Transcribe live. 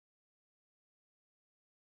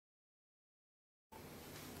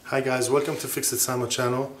Hi guys, welcome to Fix It Samo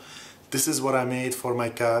channel. This is what I made for my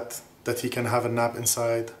cat that he can have a nap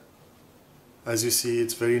inside. As you see,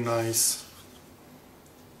 it's very nice.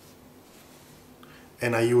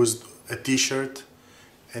 And I used a t-shirt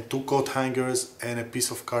and 2 coat hangers and a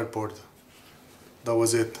piece of cardboard. That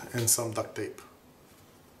was it, and some duct tape.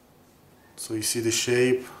 So you see the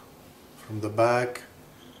shape from the back,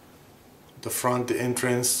 the front, the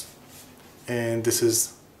entrance, and this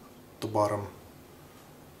is the bottom.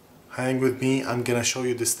 Hang with me, I'm gonna show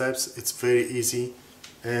you the steps. It's very easy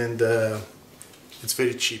and it's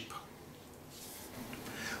very cheap.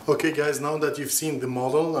 Okay guys, now that you've seen the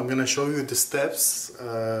model, I'm gonna show you the steps.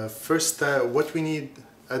 First, what we need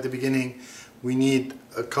at the beginning, we need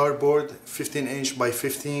a cardboard 15" by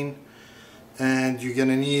 15, and you're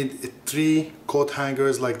gonna need 3 coat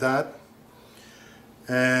hangers like that.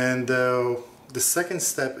 And the second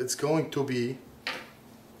step it's going to be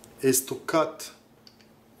is to cut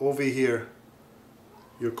over here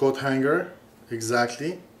your coat hanger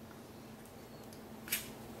exactly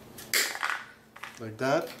like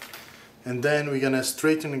that, and then we're gonna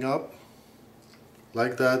straighten it up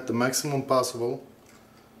like that, the maximum possible.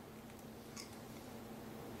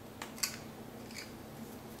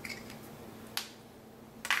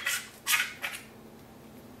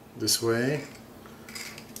 This way.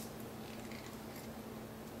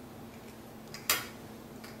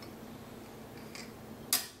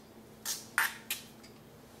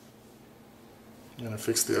 I'm gonna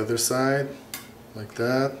fix the other side like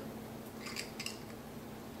that.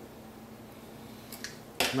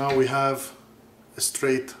 Now we have a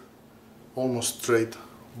straight, almost straight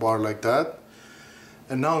bar like that.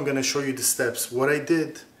 And now I'm gonna show you the steps. What I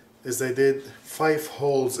did is I did 5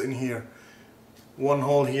 holes in here. 1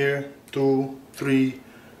 hole here, 2, 3,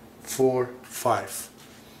 4, 5.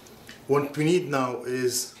 What we need now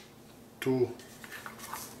is to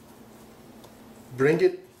bring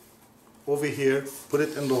it over here, put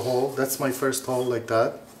it in the hole. That's my first hole like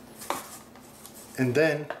that. And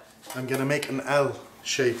then I'm gonna make an L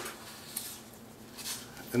shape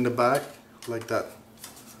in the back like that,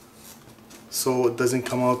 so it doesn't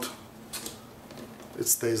come out, it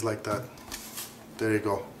stays like that. There you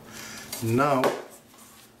go. Now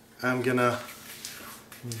I'm gonna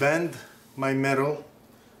bend my metal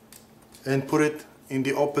and put it in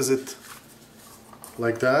the opposite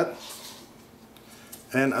like that,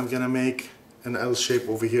 and I'm gonna make an L shape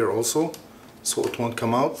over here also, so it won't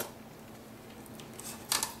come out.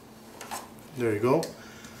 There you go,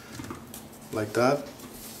 like that.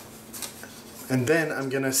 And then I'm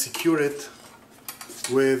gonna secure it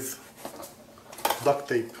with duct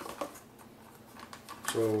tape.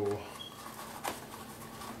 So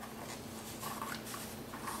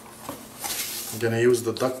I'm gonna use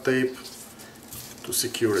the duct tape to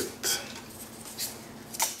secure it.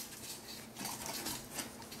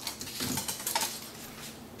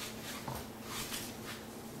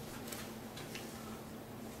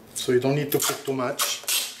 So you don't need to put too much,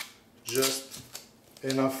 just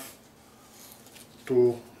enough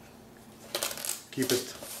to keep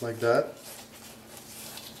it like that.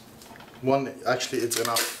 Actually it's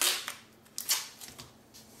enough.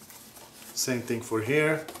 Same thing for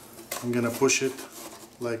here. I'm gonna push it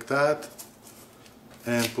like that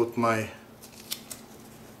and put my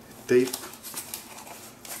tape.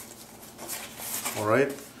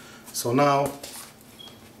 Alright, so now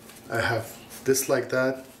I have this like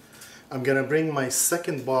that. I'm gonna bring my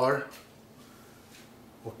second bar.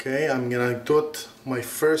 Okay, I'm gonna put my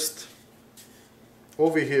first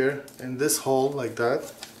over here in this hole like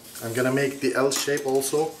that. I'm gonna make the L shape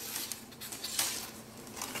also.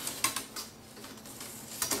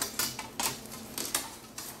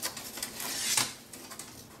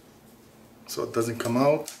 So it doesn't come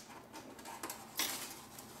out.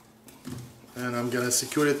 And I'm gonna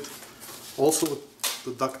secure it also with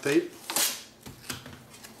the duct tape.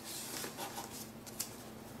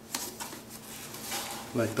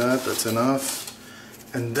 Like that, that's enough.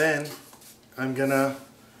 And then I'm gonna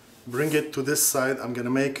bring it to this side. I'm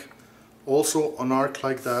gonna make also an arc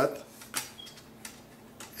like that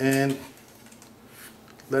and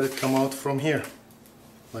let it come out from here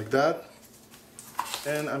like that.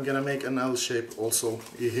 And I'm gonna make an L shape also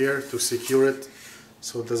here to secure it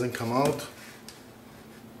so it doesn't come out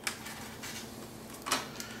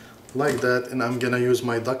like that. And I'm gonna use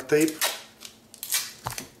my duct tape,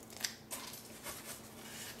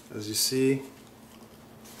 as you see,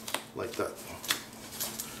 like that.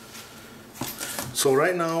 So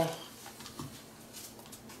right now,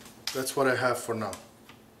 that's what I have for now.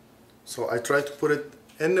 So I try to put it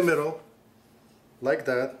in the middle like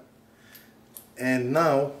that, and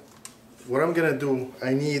now what I'm gonna do,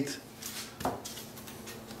 I need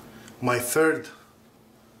my third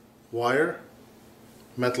wire,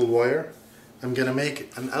 metal wire. I'm gonna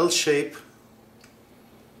make an L shape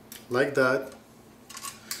like that,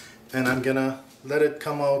 and I'm gonna let it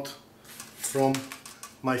come out from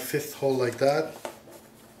my fifth hole like that.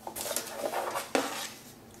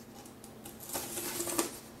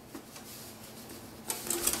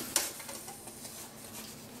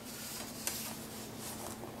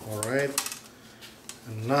 Alright,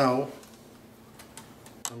 and now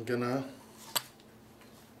I'm gonna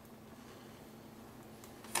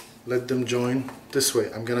let them join this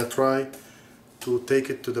way. I'm gonna try to take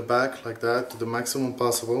it to the back like that, to the maximum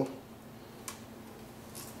possible.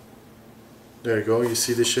 There you go, you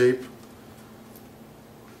see the shape?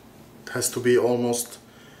 It has to be almost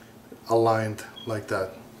aligned like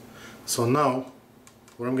that. So now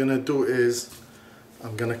what I'm gonna do is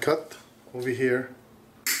I'm gonna cut over here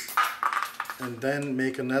and then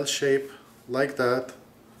make an L shape like that.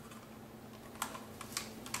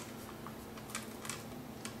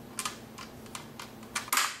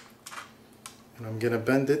 And I'm gonna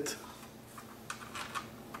bend it.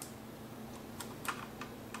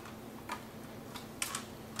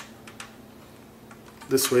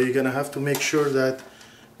 This way you're gonna have to make sure that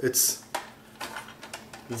it's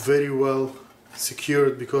very well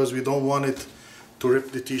secured, because we don't want it to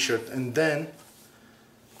rip the t-shirt. And then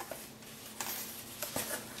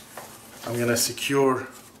I'm gonna secure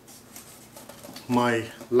my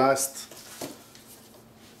last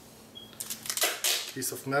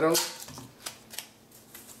piece of metal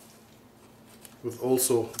with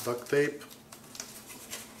also duct tape.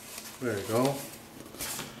 There you go.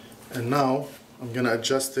 And now I'm gonna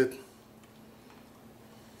adjust it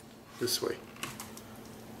this way.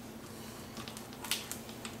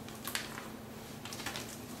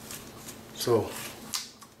 So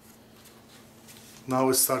now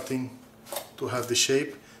it's starting to have the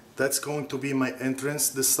shape. That's going to be my entrance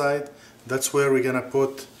this side. That's where we're gonna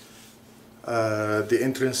put the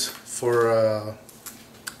entrance for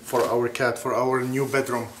our cat, for our new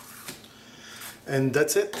bedroom. And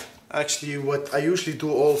that's it. Actually, what I usually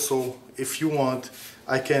do also, if you want,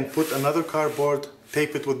 I can put another cardboard,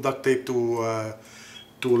 tape it with duct tape to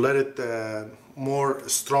let it more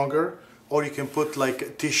stronger, or you can put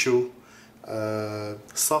like tissue,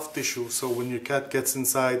 soft tissue, so when your cat gets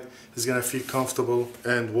inside, it's gonna feel comfortable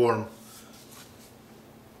and warm.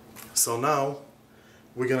 So now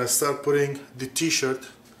we're gonna start putting the t-shirt.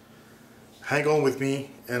 Hang on with me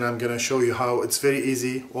and I'm gonna show you how. It's very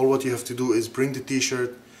easy. All what you have to do is bring the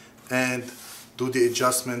t-shirt and do the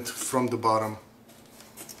adjustment from the bottom,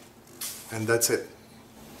 and that's it.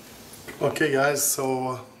 Okay guys,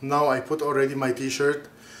 so now I put already my t-shirt.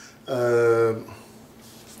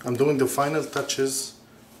 I'm doing the final touches.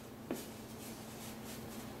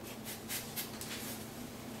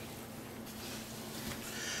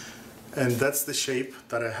 And that's the shape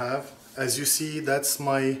that I have. As you see, that's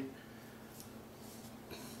the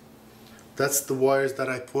wires that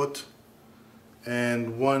I put,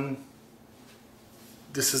 and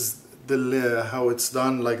this is the how it's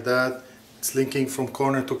done like that. It's linking from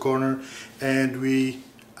corner to corner, and we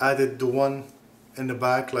added the one in the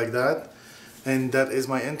back like that, and that is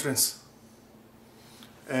my entrance.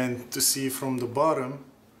 And to see from the bottom,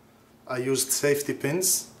 I used safety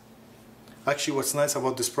pins. Actually, what's nice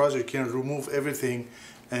about this project, you can remove everything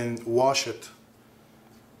and wash it.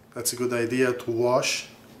 That's a good idea to wash.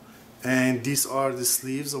 And these are the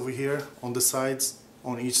sleeves over here on the sides,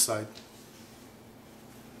 on each side.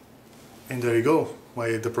 And there you go,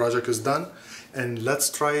 the project is done. And let's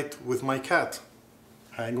try it with my cat.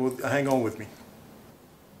 Hang on with me.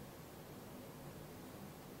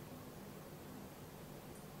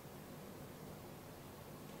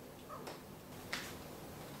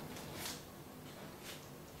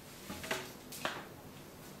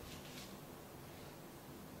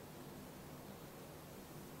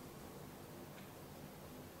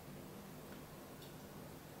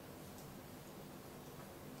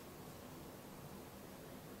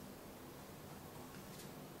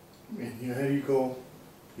 Here you go.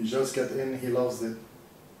 He just got in, he loves it.